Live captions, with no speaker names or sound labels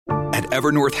At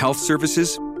Evernorth Health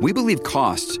Services, we believe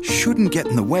costs shouldn't get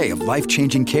in the way of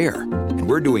life-changing care, and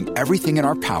we're doing everything in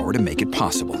our power to make it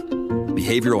possible.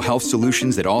 Behavioral health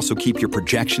solutions that also keep your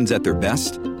projections at their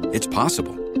best? It's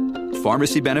possible.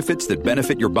 Pharmacy benefits that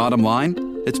benefit your bottom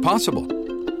line? It's possible.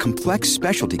 Complex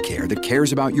specialty care that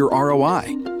cares about your ROI?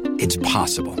 It's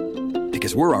possible.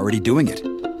 Because we're already doing it.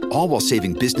 All while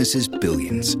saving businesses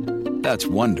billions. That's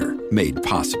Wonder made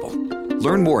possible.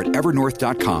 Learn more at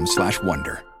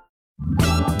evernorth.com/wonder.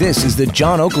 This is the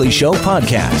John Oakley Show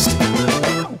podcast.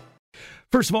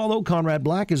 First of all, though, Conrad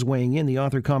Black is weighing in, the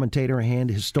author, commentator, and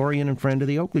historian and friend of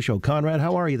the Oakley Show. Conrad,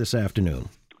 how are you this afternoon?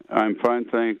 I'm fine,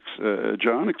 thanks,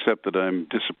 John, except that I'm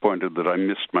disappointed that I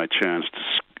missed my chance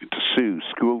to sue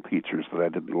school teachers that I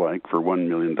didn't like for $1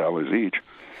 million each.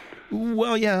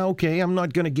 Well, yeah, okay. I'm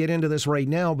not going to get into this right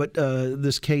now, but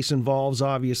this case involves,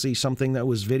 obviously, something that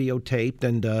was videotaped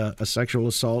and a sexual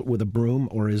assault with a broom,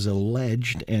 or is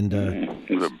alleged. And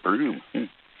with a broom.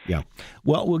 Yeah.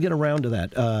 Well, we'll get around to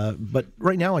that. But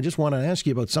right now, I just want to ask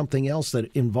you about something else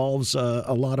that involves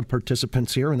a lot of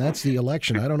participants here, and that's the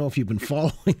election. I don't know if you've been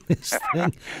following this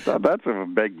thing. That's a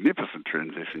magnificent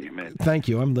transition you made. Thank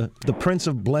you. I'm the Prince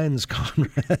of Blends,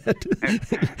 Conrad.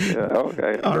 Yeah,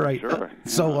 okay. All right. Sure.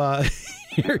 So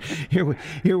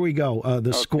here we go.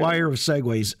 The Squire of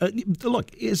Segways.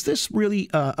 Look, is this really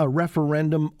a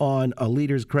referendum on a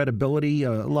leader's credibility?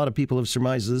 A lot of people have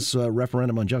surmised this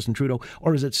referendum on Justin Trudeau,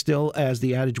 or is it still, as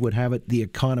the adage would have it, the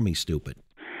economy stupid?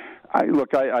 I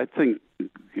think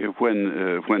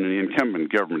when an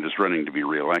incumbent government is running to be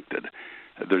reelected,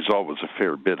 there's always a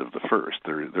fair bit of the first.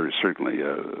 There is certainly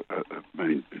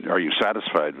are you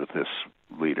satisfied with this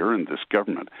leader and this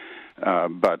government?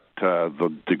 But the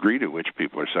degree to which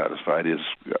people are satisfied is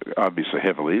obviously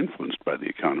heavily influenced by the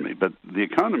economy. But the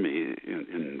economy,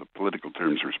 in the political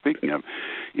terms we're speaking of,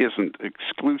 isn't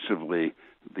exclusively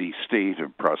the state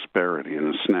of prosperity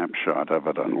and a snapshot of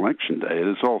it on election day. It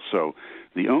is also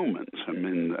the omens. I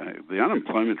mean, the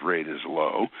unemployment rate is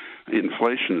low,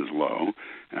 inflation is low,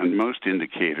 and most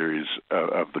indicators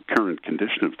of the current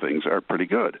condition of things are pretty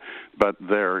good. But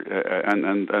they're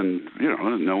and you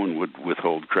know, no one would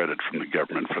withhold credit from the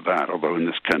government for that. Although in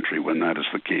this country, when that is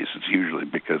the case, it's usually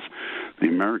because the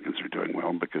Americans are doing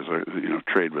well, because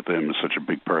trade with them is such a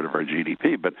big part of our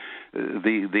GDP. But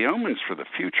the omens for the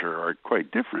future are quite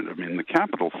different. I mean, the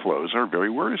capital flows are very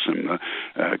worrisome.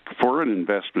 Foreign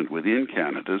investment within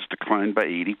Canada has declined by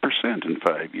 80% in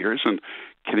 5 years, and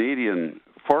Canadian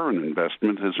foreign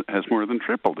investment has more than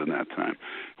tripled in that time,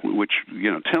 which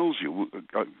tells you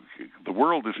the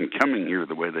world isn't coming here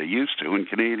the way they used to, and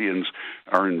Canadians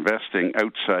are investing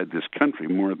outside this country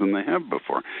more than they have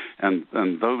before, and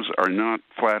those are not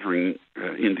flattering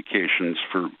indications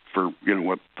for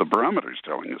what the barometer is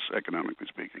telling us, economically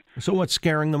speaking. So what's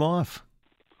scaring them off?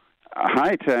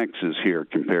 High taxes here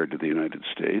compared to the United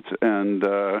States, and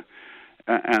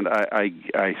I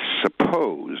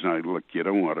suppose, now look, you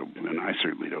don't want to, and I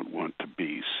certainly don't want to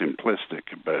be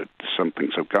simplistic about something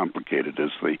so complicated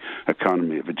as the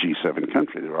economy of a G7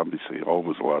 country. There are obviously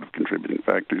always a lot of contributing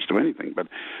factors to anything, but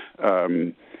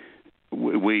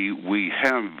we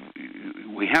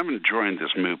haven't joined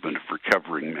this movement of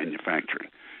recovering manufacturing.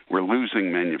 We're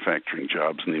losing manufacturing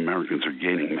jobs, and the Americans are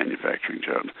gaining manufacturing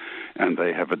jobs, and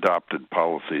they have adopted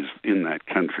policies in that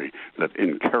country that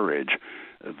encourage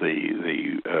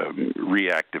the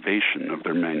reactivation of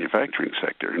their manufacturing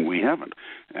sector, and we haven't.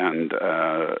 And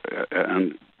there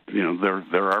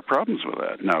are problems with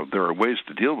that. Now, there are ways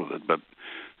to deal with it, but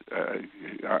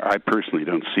I personally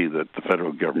don't see that the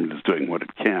federal government is doing what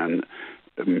it can,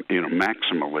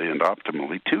 maximally and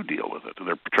optimally to deal with it.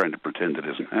 They're trying to pretend it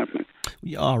isn't happening.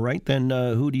 All right, then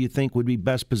who do you think would be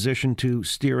best positioned to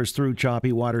steer us through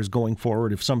choppy waters going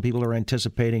forward? If some people are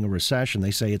anticipating a recession,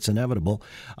 they say it's inevitable.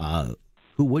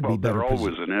 Who would be better? They're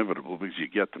always inevitable because you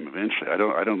get them eventually. I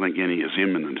don't think any is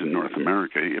imminent in North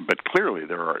America, but clearly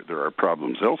there are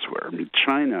problems elsewhere. I mean,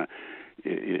 China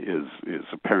is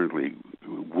apparently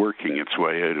working its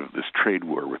way out of this trade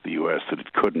war with the U.S. that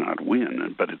it could not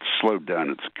win, but it's slowed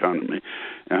down its economy.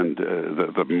 And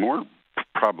the more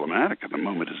problematic at the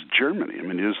moment is Germany. I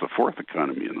mean, it is the fourth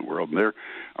economy in the world, and they're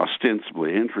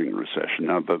ostensibly entering a recession.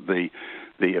 Now, the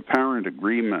apparent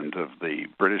agreement of the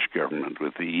British government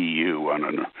with the EU on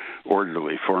an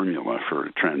orderly formula for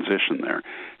a transition there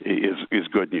is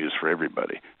good news for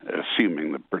everybody,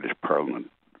 assuming the British Parliament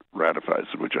ratifies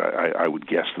it, which I would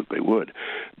guess that they would.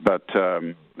 But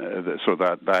so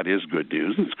that is good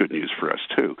news, and it's good news for us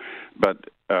too. But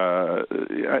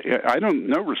I don't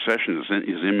know. Recession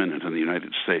is imminent in the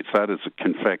United States. That is a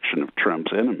confection of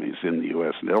Trump's enemies in the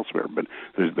U.S. and elsewhere. But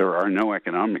there are no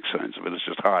economic signs of it. It's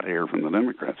just hot air from the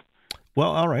Democrats.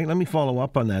 Well, all right, let me follow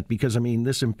up on that because, I mean,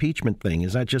 this impeachment thing,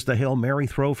 is that just a Hail Mary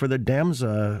throw for the Dems?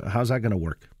 How's that going to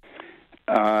work?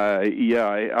 Hail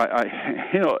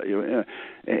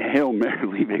Mary,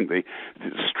 leaving the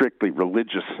strictly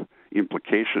religious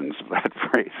implications of that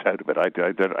phrase out of it. I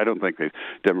don't think the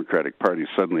Democratic Party's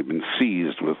suddenly been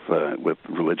seized with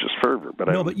religious fervor. But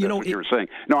no, but you know what you were saying.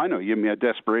 No, I know you mean a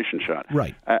desperation shot.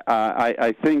 Right.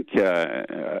 I think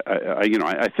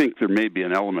I think there may be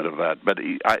an element of that, but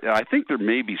I think there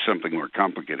may be something more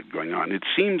complicated going on. It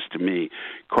seems to me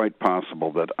quite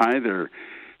possible that either.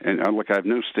 And look, I have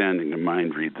no standing to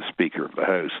mind read the Speaker of the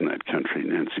House in that country,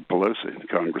 Nancy Pelosi,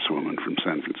 Congresswoman from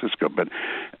San Francisco, but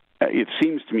it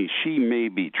seems to me she may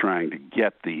be trying to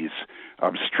get these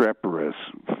obstreperous,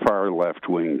 far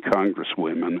left-wing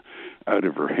congresswomen out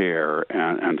of her hair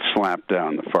and slap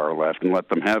down the far left and let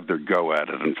them have their go at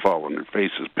it and fall on their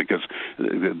faces because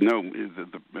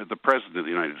the President of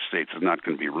the United States is not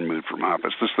going to be removed from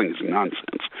office. This thing is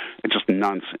nonsense. It's just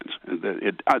nonsense.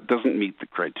 It doesn't meet the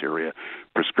criteria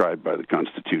prescribed by the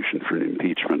Constitution for an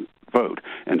impeachment vote,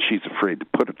 and she's afraid to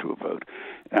put it to a vote.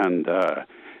 And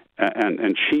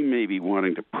she may be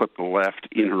wanting to put the left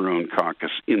in her own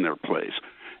caucus in their place.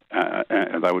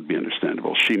 And that would be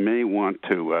understandable. She may want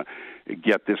to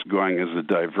get this going as a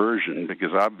diversion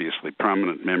because obviously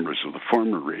prominent members of the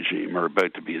former regime are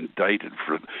about to be indicted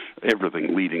for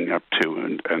everything leading up to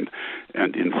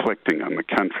and inflicting on the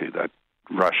country that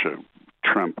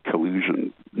Russia-Trump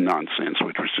collusion nonsense,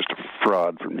 which was just a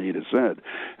fraud from A to Z.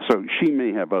 So she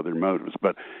may have other motives,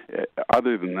 but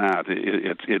other than that,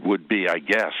 it would be, I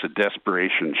guess, a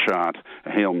desperation shot, a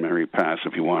Hail Mary pass,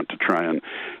 if you want to try and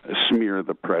smear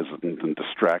the president and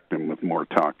distract him with more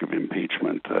talk of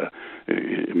impeachment.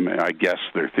 I guess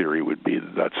their theory would be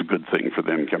that that's a good thing for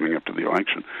them coming up to the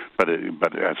election. But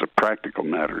as a practical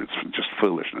matter, it's just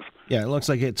foolishness. Yeah, it looks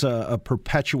like it's a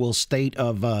perpetual state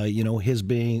of his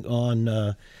being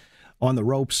on the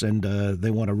ropes, and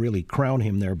they want to really crown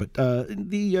him there. But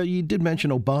you did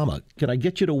mention Obama. Can I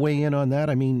get you to weigh in on that?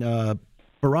 I mean,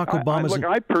 Barack Obama's...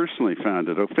 I personally found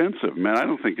it offensive. Man, I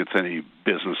don't think it's any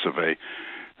business of a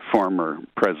former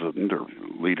president or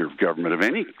leader of government of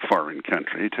any foreign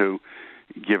country to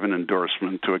give an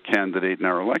endorsement to a candidate in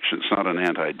our election. It's not an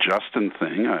anti-Justin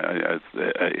thing. I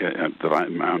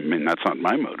mean, that's not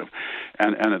my motive.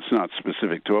 And it's not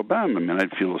specific to Obama. I mean,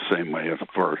 I'd feel the same way if,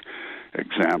 for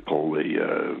example,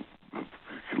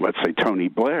 let's say Tony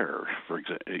Blair, for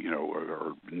example,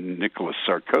 or Nicolas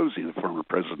Sarkozy, the former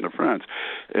president of France,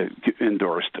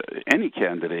 endorsed any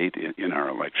candidate in our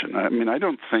election. I mean, I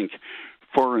don't think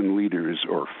foreign leaders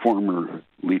or former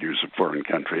leaders of foreign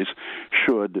countries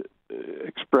should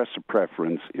express a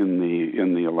preference in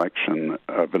the election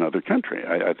of another country.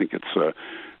 I think it's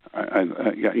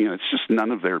it's just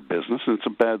none of their business, and it's a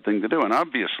bad thing to do. And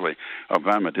obviously,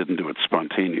 Obama didn't do it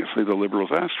spontaneously. The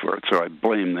Liberals asked for it, so I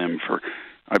blame them for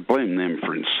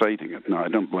inciting it. No, I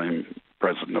don't blame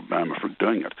President Obama for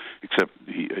doing it, except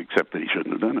that he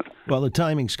shouldn't have done it. Well, the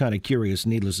timing's kind of curious,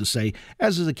 needless to say,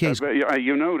 as is the case.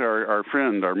 You note our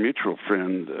mutual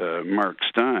friend, Mark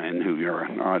Stein, who your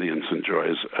audience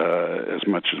enjoys as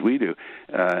much as we do,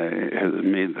 has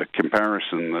made the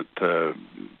comparison that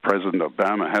President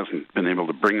Obama hasn't been able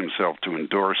to bring himself to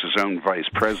endorse his own vice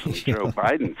president, Joe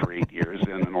Biden, for 8 years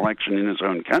in an election in his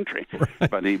own country.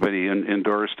 Right. But he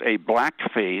endorsed a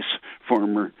blackface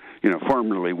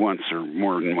formerly once or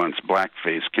more than once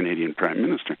blackface Canadian Prime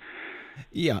Minister.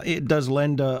 Yeah, it does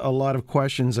lend a lot of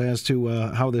questions as to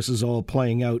how this is all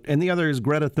playing out. And the other is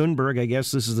Greta Thunberg. I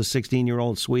guess this is the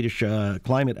 16-year-old Swedish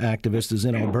climate activist is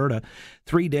in Alberta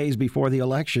 3 days before the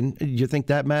election. Do you think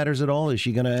that matters at all? Is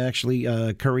she going to actually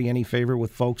curry any favor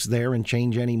with folks there and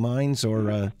change any minds? Or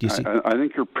do you see? I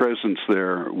think her presence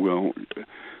there will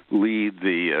lead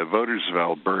the voters of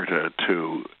Alberta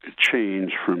to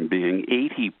change from being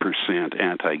 80%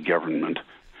 anti-government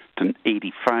to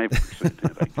 85%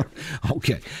 anti-government.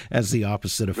 Okay, as the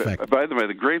opposite effect. By the way,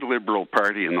 the great Liberal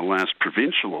Party in the last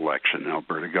provincial election in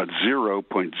Alberta got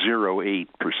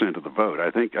 0.08% of the vote.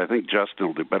 I think Justin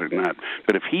will do better than that.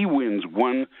 But if he wins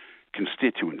one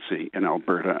constituency in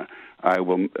Alberta, I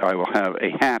will have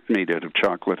a hat made out of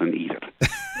chocolate and eat it.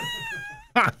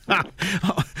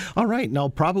 All right, and I'll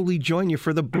probably join you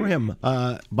for the brim.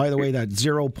 By the way, that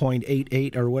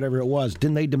 0.88 or whatever it was,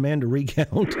 didn't they demand a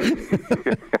recount?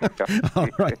 All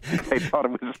right. They thought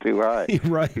it was too high.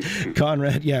 Right.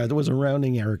 Conrad, yeah, there was a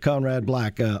rounding error. Conrad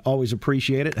Black, always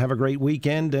appreciate it. Have a great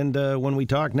weekend, and when we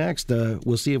talk next,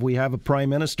 we'll see if we have a prime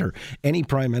minister. Any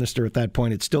prime minister at that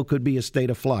point. It still could be a state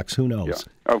of flux. Who knows?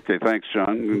 Yeah. Okay, thanks,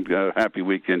 John. Happy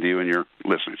weekend to you and your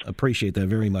listeners. Appreciate that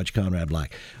very much, Conrad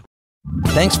Black.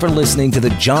 Thanks for listening to the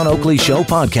John Oakley Show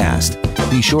podcast.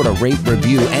 Be sure to rate,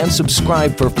 review, and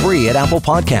subscribe for free at Apple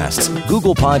Podcasts,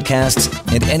 Google Podcasts,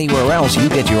 and anywhere else you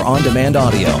get your on-demand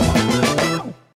audio.